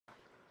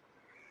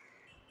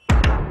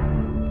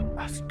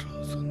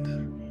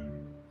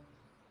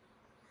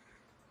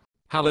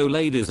Hello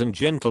ladies and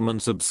gentlemen,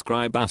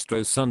 subscribe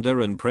Astro Sunder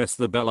and press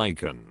the bell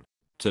icon.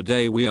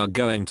 Today we are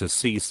going to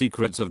see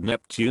secrets of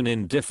Neptune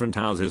in different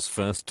houses,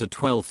 1st to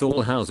 12th.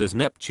 All houses.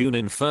 Neptune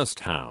in 1st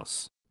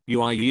house.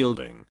 You are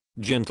yielding,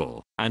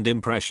 gentle, and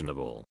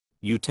impressionable.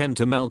 You tend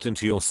to melt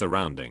into your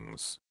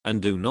surroundings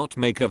and do not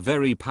make a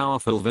very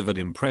powerful vivid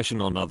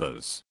impression on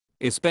others.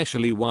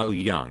 Especially while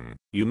young,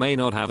 you may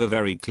not have a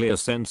very clear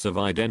sense of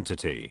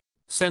identity.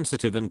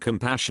 Sensitive and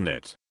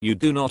compassionate, you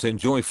do not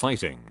enjoy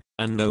fighting,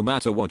 and no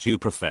matter what you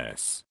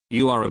profess,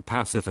 you are a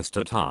pacifist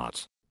at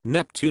heart.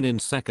 Neptune in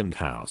 2nd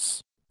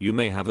house. You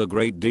may have a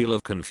great deal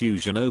of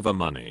confusion over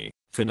money,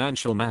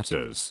 financial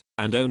matters,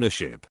 and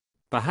ownership.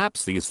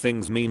 Perhaps these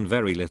things mean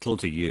very little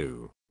to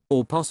you.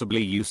 Or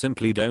possibly you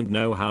simply don't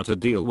know how to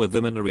deal with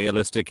them in a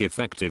realistic,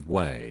 effective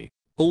way.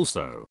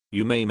 Also,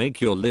 you may make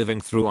your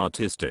living through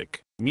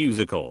artistic,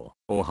 musical,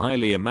 or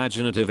highly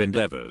imaginative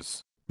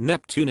endeavors.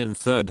 Neptune in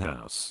 3rd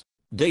house.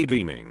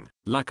 Daydreaming,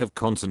 lack of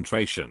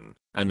concentration,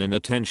 and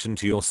inattention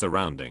to your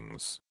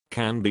surroundings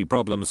can be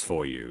problems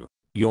for you.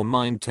 Your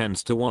mind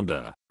tends to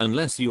wander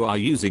unless you are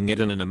using it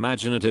in an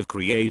imaginative,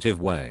 creative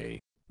way.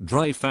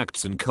 Dry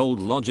facts and cold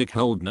logic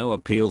hold no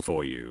appeal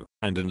for you,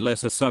 and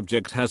unless a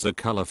subject has a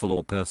colorful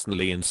or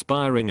personally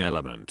inspiring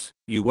element,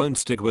 you won't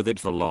stick with it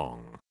for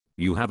long.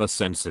 You have a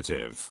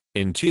sensitive,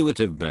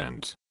 intuitive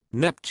bent.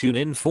 Neptune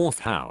in 4th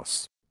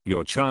house.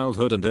 Your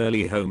childhood and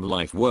early home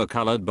life were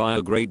colored by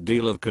a great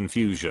deal of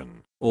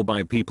confusion, or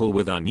by people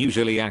with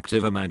unusually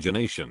active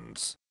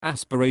imaginations,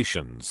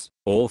 aspirations,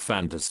 or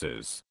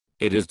fantasies.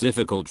 It is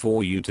difficult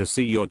for you to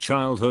see your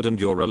childhood and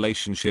your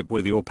relationship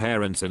with your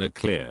parents in a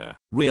clear,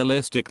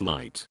 realistic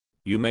light.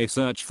 You may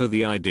search for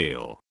the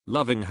ideal,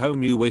 loving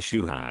home you wish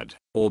you had,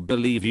 or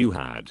believe you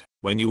had,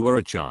 when you were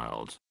a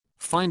child.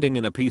 Finding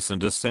inner peace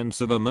and a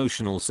sense of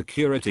emotional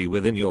security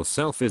within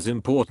yourself is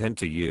important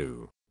to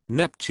you.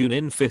 Neptune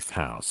in 5th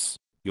house.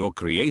 Your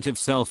creative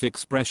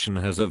self-expression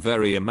has a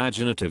very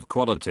imaginative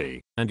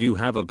quality, and you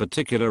have a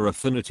particular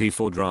affinity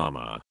for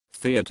drama,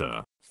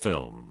 theater,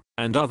 film,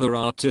 and other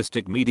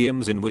artistic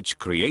mediums in which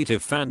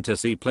creative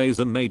fantasy plays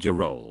a major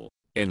role.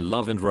 In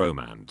love and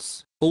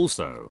romance,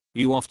 also,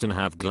 you often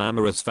have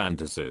glamorous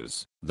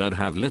fantasies that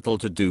have little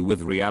to do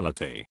with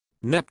reality.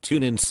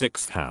 Neptune in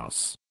 6th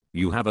house.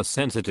 You have a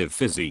sensitive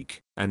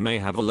physique, and may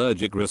have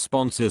allergic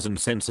responses and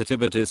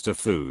sensitivities to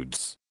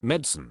foods,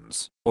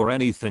 medicines, or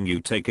anything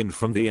you take in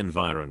from the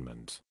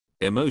environment.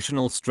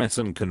 Emotional stress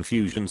and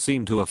confusion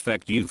seem to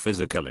affect you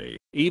physically,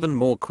 even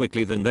more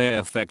quickly than they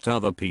affect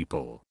other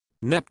people.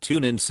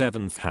 Neptune in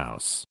 7th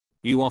house.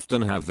 You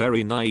often have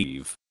very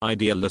naive,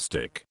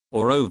 idealistic,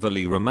 or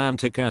overly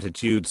romantic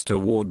attitudes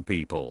toward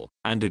people,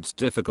 and it's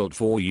difficult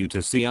for you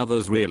to see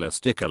others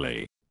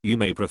realistically. You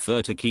may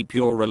prefer to keep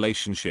your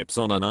relationships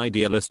on an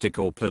idealistic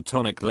or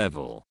platonic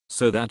level,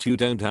 so that you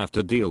don't have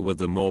to deal with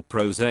the more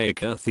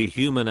prosaic, earthy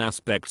human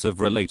aspects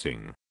of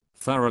relating.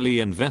 Thoroughly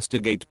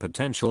investigate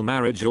potential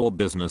marriage or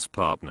business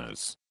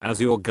partners, as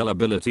your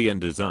gullibility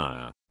and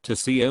desire to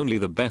see only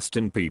the best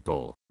in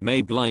people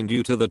may blind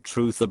you to the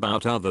truth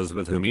about others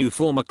with whom you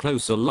form a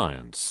close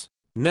alliance.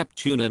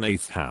 Neptune in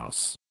 8th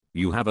house.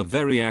 You have a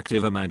very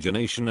active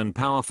imagination and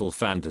powerful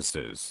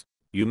fantasies.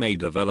 You may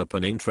develop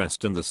an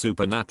interest in the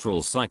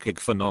supernatural, psychic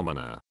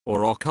phenomena,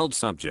 or occult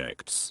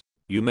subjects.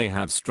 You may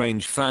have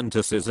strange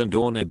fantasies and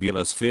or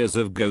nebulous fears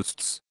of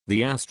ghosts,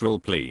 the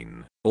astral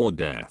plane, or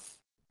death.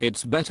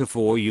 It's better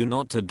for you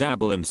not to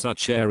dabble in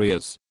such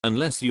areas,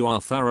 unless you are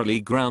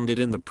thoroughly grounded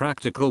in the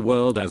practical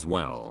world as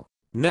well.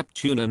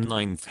 Neptune in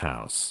 9th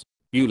house.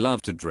 You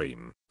love to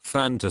dream,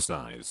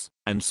 fantasize,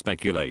 and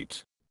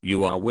speculate.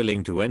 You are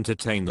willing to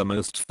entertain the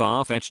most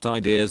far-fetched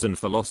ideas and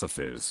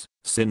philosophies,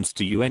 since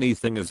to you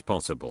anything is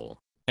possible.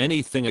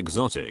 Anything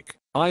exotic,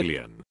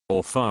 alien,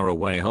 or far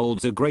away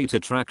holds a great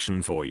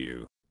attraction for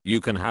you. You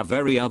can have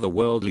very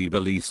otherworldly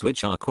beliefs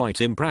which are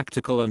quite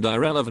impractical and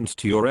irrelevant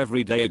to your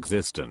everyday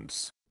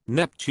existence.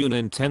 Neptune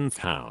in 10th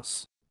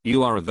house.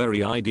 You are a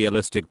very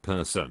idealistic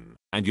person,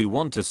 and you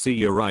want to see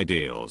your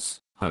ideals,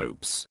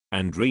 hopes,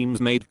 and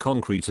dreams made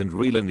concrete and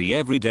real in the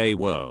everyday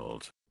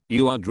world.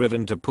 You are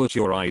driven to put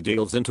your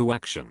ideals into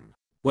action.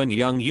 When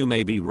young you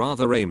may be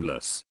rather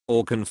aimless,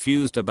 or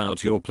confused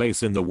about your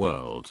place in the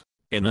world.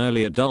 In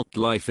early adult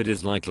life it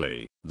is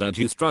likely that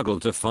you struggle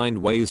to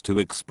find ways to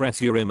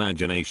express your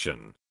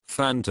imagination,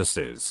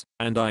 fantasies,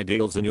 and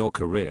ideals in your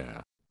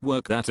career.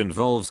 Work that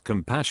involves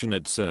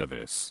compassionate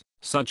service,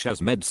 such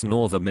as medicine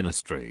or the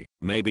ministry,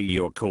 may be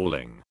your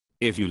calling.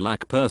 If you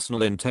lack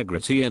personal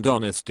integrity and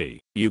honesty,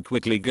 you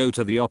quickly go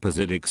to the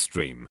opposite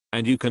extreme,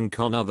 and you can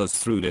con others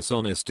through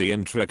dishonesty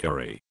and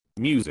trickery.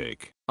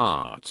 Music,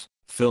 art,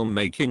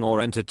 filmmaking or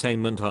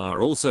entertainment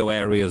are also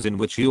areas in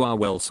which you are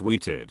well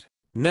suited.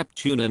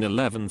 Neptune in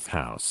 11th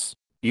house.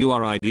 You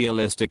are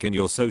idealistic in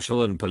your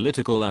social and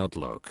political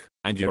outlook,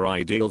 and your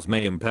ideals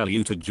may impel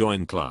you to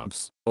join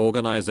clubs,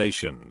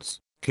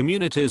 organizations,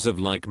 communities of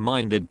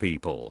like-minded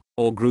people,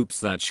 or groups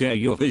that share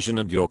your vision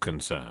and your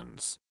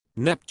concerns.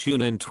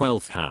 Neptune in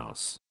 12th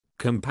house.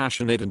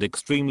 compassionate and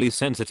extremely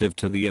sensitive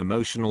to the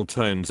emotional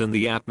tones in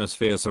the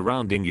atmosphere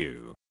surrounding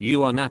you.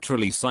 You are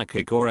naturally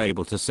psychic or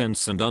able to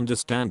sense and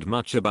understand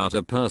much about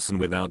a person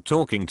without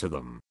talking to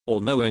them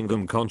or knowing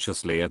them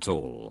consciously at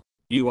all.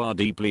 You are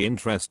deeply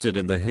interested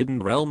in the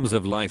hidden realms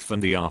of life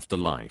and the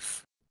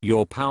afterlife.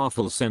 Your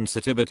powerful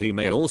sensitivity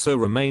may also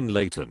remain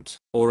latent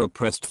or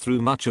oppressed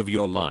through much of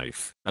your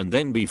life and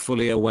then be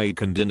fully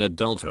awakened in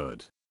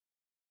adulthood.